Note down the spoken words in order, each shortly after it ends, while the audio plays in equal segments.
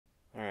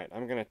Alright,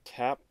 I'm gonna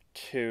tap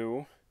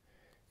 2,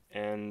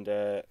 and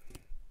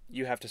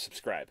you have to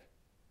subscribe.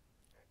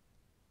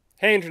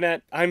 Hey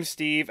Internet, I'm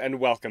Steve, and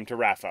welcome to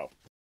Raffo.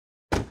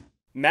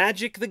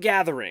 Magic the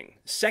Gathering,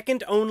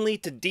 second only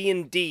to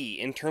D&D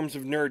in terms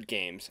of nerd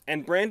games,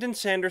 and Brandon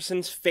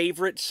Sanderson's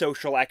favorite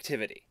social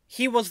activity.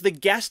 He was the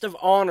guest of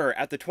honor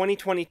at the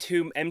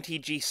 2022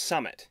 MTG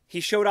Summit. He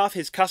showed off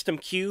his custom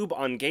cube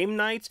on game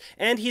nights,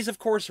 and he's of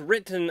course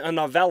written a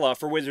novella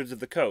for Wizards of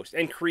the Coast,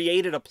 and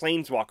created a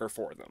planeswalker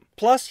for them.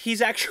 Plus,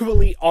 he's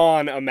actually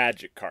on a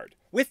Magic card.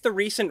 With the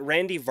recent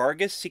Randy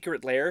Vargas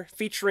Secret Lair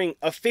featuring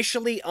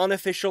officially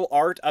unofficial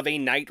art of a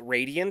Knight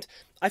Radiant,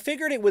 I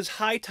figured it was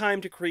high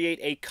time to create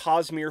a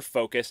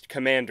Cosmere-focused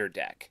commander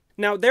deck.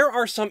 Now, there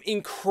are some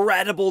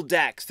incredible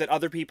decks that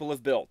other people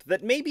have built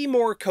that may be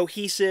more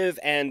cohesive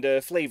and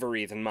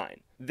flavory than mine.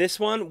 This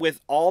one,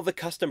 with all the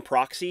custom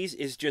proxies,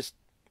 is just...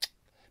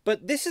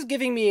 But this is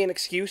giving me an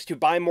excuse to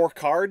buy more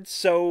cards,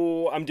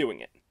 so I'm doing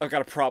it. I've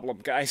got a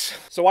problem, guys.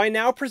 So I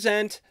now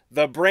present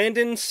the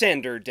Brandon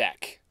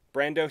Sanderdeck.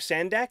 Brando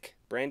Sandeck?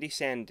 Brandy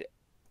Sand...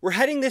 We're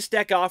heading this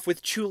deck off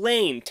with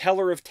Chulain,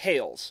 Teller of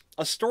Tales,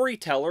 a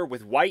storyteller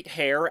with white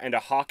hair and a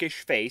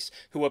hawkish face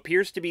who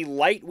appears to be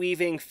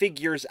light-weaving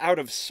figures out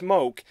of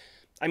smoke.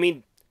 I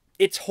mean,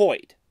 it's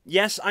Hoyd.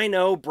 Yes, I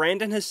know,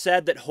 Brandon has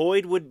said that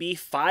Hoyd would be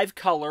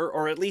 5-color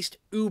or at least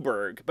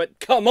Uberg, but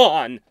come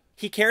on!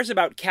 He cares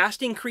about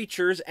casting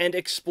creatures and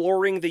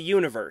exploring the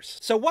universe.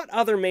 So what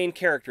other main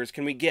characters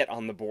can we get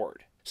on the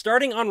board?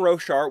 Starting on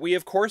Roshar, we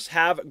of course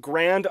have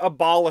Grand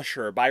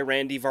Abolisher by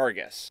Randy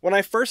Vargas. When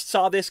I first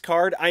saw this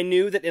card, I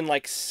knew that in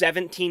like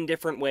 17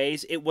 different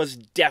ways, it was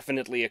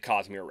definitely a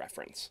Cosmere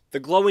reference. The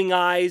glowing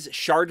eyes,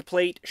 shard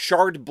plate,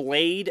 shard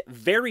blade,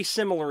 very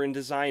similar in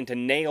design to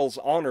Nail's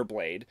Honor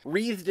Blade,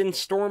 wreathed in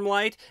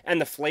Stormlight,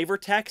 and the flavor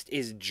text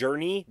is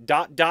journey ...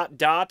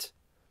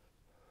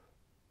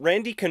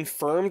 Randy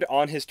confirmed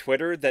on his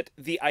Twitter that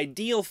the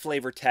ideal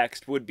flavor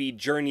text would be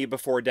Journey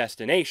Before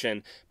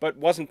Destination, but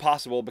wasn't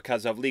possible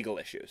because of legal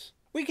issues.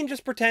 We can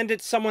just pretend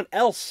it's someone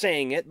else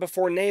saying it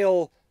before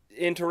Nail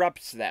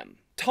interrupts them.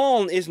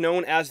 Taln is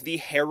known as the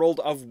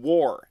Herald of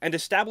War, and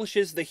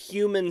establishes the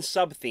human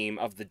sub-theme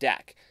of the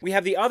deck. We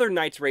have the other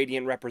Knights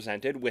Radiant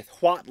represented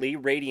with Huatli,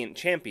 Radiant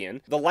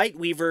Champion, the Light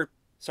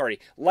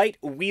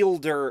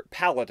Wielder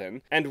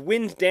Paladin, and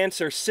Wind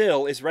Dancer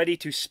Syl is ready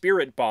to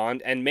Spirit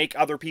Bond and make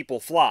other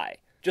people fly.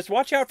 Just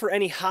watch out for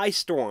any high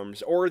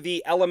storms, or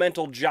the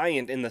elemental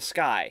giant in the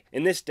sky,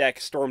 in this deck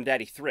Storm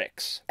Daddy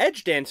Thrix.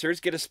 Edge Dancers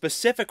get a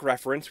specific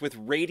reference with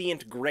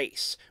Radiant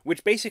Grace,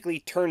 which basically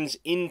turns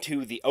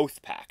into the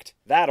Oath Pact.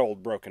 That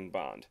old broken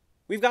bond.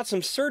 We've got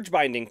some Surge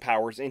Binding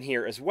powers in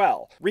here as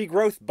well,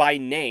 Regrowth by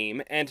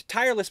name, and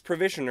Tireless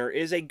Provisioner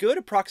is a good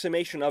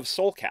approximation of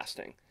Soul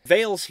Casting.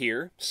 Veil's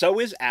here, so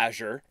is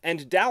Azure,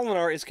 and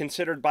Dalinar is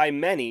considered by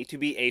many to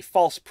be a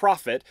false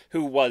prophet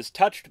who was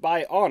touched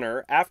by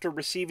honor after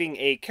receiving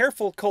a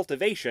careful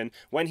cultivation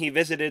when he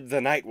visited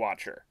the Night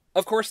Watcher.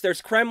 Of course,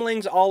 there's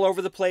Kremlings all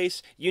over the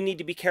place, you need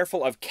to be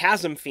careful of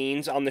Chasm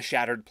Fiends on the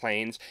Shattered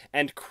Plains,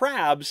 and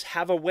crabs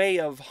have a way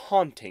of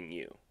haunting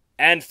you.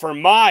 And for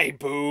my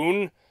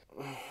boon...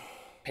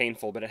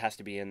 Painful, but it has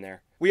to be in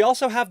there. We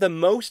also have the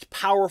most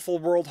powerful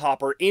World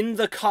Hopper in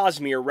the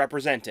Cosmere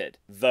represented,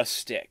 the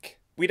Stick.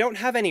 We don't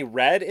have any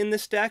red in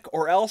this deck,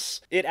 or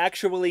else it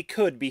actually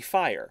could be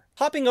fire.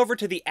 Hopping over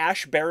to the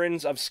Ash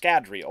Barons of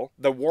Scadrial,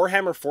 the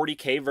Warhammer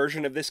 40k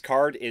version of this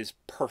card is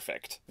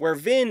perfect, where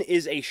Vin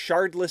is a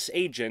shardless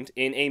agent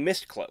in a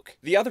Mistcloak.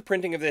 The other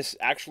printing of this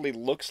actually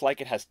looks like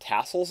it has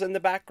tassels in the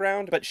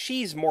background, but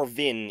she's more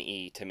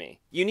Vin-y to me.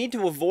 You need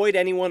to avoid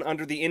anyone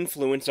under the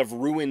influence of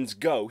Ruin's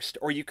Ghost,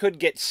 or you could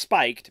get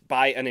spiked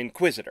by an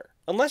Inquisitor.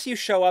 Unless you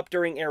show up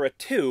during Era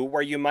 2,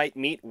 where you might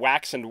meet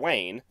Wax and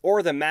Wayne,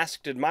 or the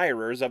Masked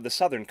Admirers of the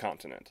Southern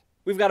Continent.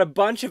 We've got a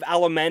bunch of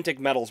Elementic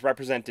metals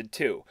represented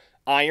too.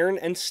 Iron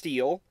and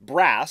steel,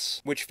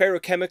 brass, which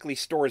ferrochemically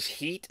stores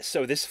heat,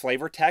 so this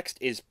flavor text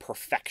is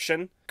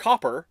perfection.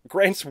 Copper,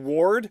 grants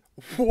ward,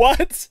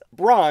 what?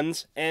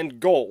 Bronze, and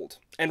gold.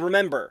 And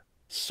remember,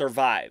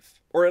 survive.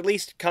 Or at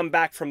least come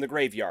back from the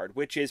graveyard,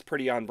 which is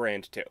pretty on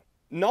brand too.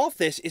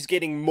 Nalthis is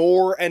getting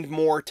more and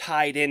more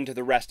tied into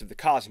the rest of the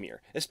Cosmere,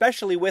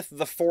 especially with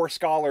the 4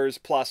 Scholars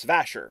plus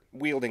Vasher,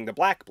 wielding the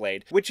Black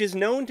Blade, which is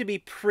known to be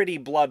pretty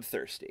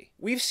bloodthirsty.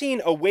 We've seen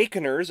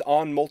Awakeners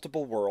on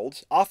multiple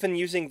worlds, often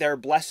using their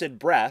blessed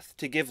breath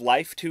to give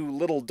life to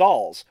little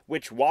dolls,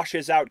 which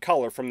washes out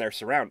color from their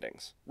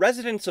surroundings.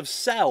 Residents of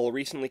Cell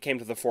recently came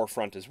to the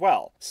forefront as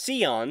well.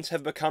 Scions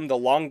have become the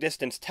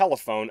long-distance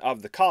telephone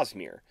of the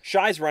Cosmere.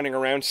 Shy's running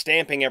around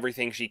stamping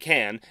everything she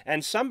can,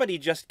 and somebody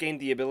just gained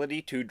the ability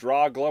ability to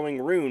draw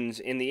glowing runes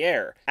in the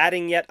air,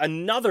 adding yet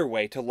another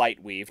way to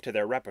lightweave to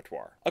their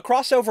repertoire. A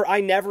crossover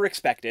I never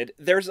expected,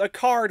 there's a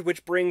card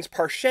which brings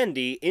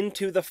Parshendi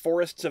into the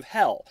Forests of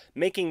Hell,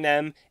 making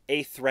them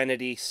a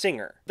Threnody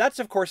singer. That's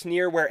of course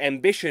near where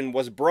Ambition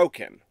was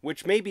broken,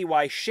 which may be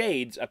why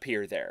Shades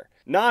appear there.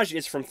 Naj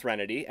is from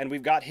Threnody, and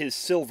we've got his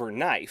Silver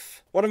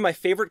Knife. One of my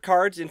favorite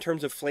cards in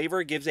terms of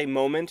flavor gives a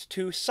moment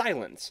to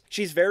Silence.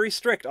 She's very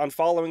strict on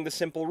following the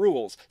simple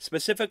rules,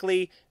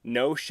 specifically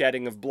no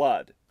shedding of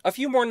blood. A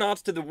few more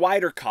nods to the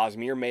wider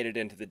Cosmere made it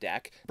into the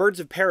deck. Birds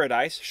of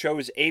Paradise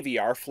shows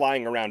Aviar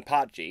flying around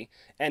Patji,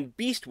 and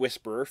Beast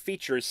Whisperer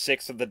features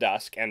Six of the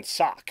Dusk and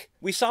Sock.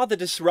 We saw the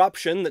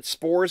disruption that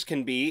spores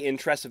can be in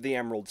Tress of the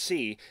Emerald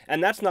Sea,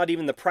 and that's not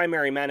even the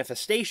primary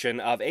manifestation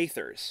of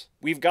Aethers.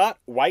 We've got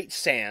White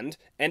Sand,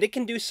 and it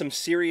can do some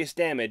serious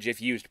damage if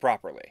used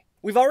properly.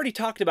 We've already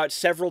talked about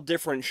several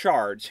different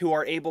shards who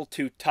are able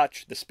to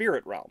touch the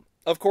spirit realm.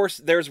 Of course,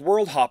 there's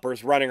world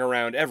hoppers running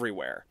around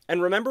everywhere.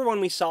 And remember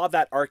when we saw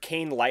that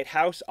arcane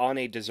lighthouse on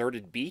a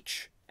deserted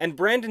beach? And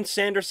Brandon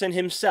Sanderson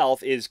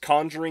himself is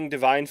conjuring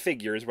divine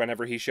figures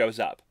whenever he shows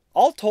up.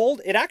 All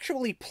told, it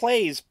actually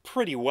plays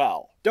pretty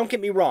well. Don't get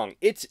me wrong,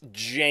 it's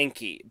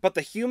janky, but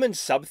the human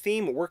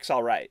sub-theme works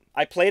alright.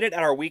 I played it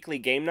at our weekly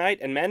game night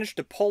and managed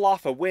to pull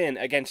off a win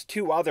against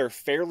two other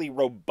fairly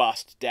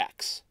robust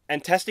decks.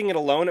 And testing it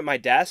alone at my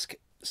desk,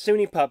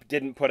 Sunipup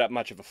didn't put up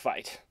much of a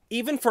fight.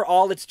 Even for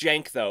all its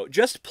jank though,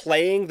 just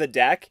playing the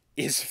deck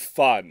is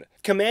fun.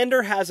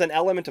 Commander has an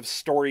element of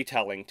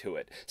storytelling to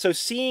it, so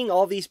seeing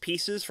all these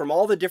pieces from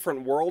all the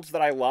different worlds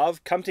that I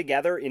love come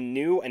together in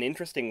new and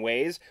interesting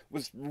ways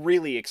was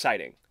really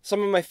exciting.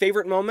 Some of my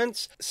favorite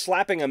moments: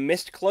 slapping a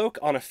Mist Cloak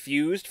on a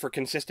Fused for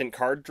consistent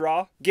card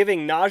draw,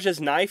 giving Naja's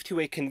Knife to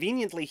a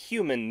conveniently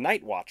human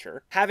Night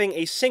Watcher, having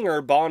a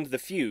Singer bond the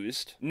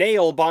Fused,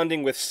 Nail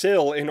bonding with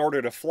Syl in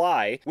order to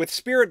fly, with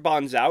Spirit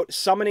Bonds out,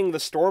 summoning the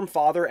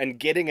Stormfather and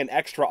getting an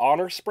extra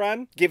honor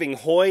spren, giving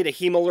Hoyd a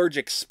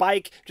Hemalurgic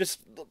Spike, just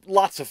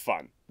lots of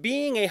fun.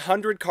 Being a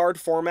 100-card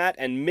format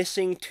and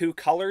missing 2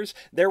 colors,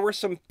 there were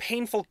some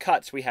painful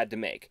cuts we had to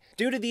make.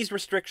 Due to these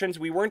restrictions,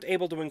 we weren't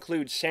able to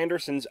include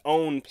Sanderson's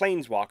own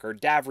Planeswalker,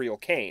 Davriel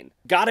Kane.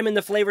 Got him in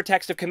the flavor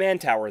text of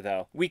Command Tower,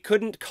 though. We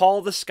couldn't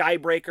call the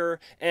Skybreaker,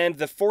 and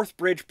the 4th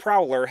Bridge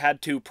Prowler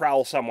had to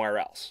prowl somewhere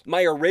else.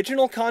 My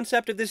original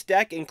concept of this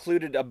deck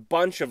included a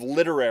bunch of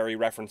literary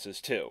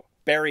references, too.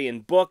 Barry in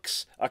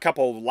books, a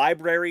couple of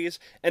libraries,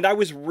 and I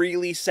was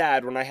really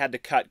sad when I had to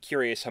cut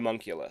Curious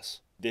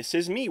Homunculus. This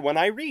is me when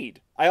I read.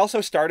 I also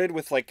started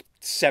with like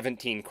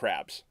 17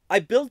 crabs. I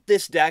built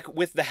this deck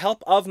with the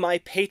help of my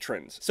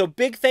patrons, so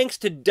big thanks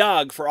to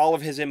Doug for all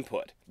of his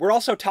input. We're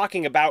also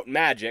talking about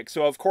Magic,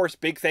 so of course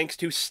big thanks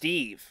to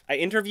Steve. I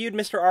interviewed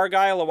Mr.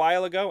 Argyle a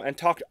while ago and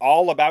talked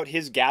all about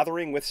his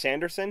gathering with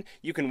Sanderson.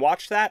 You can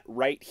watch that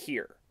right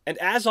here. And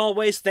as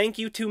always, thank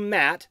you to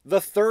Matt, the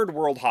 3rd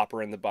world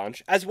hopper in the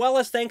bunch, as well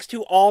as thanks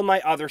to all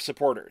my other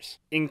supporters,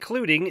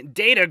 including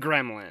Data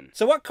Gremlin.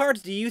 So what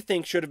cards do you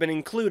think should have been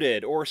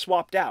included or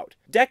swapped out?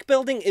 Deck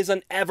building is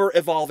an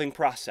ever-evolving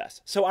process,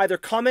 so either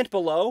comment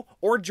below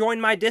or join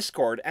my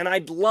Discord, and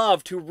I'd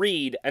love to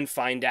read and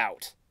find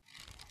out.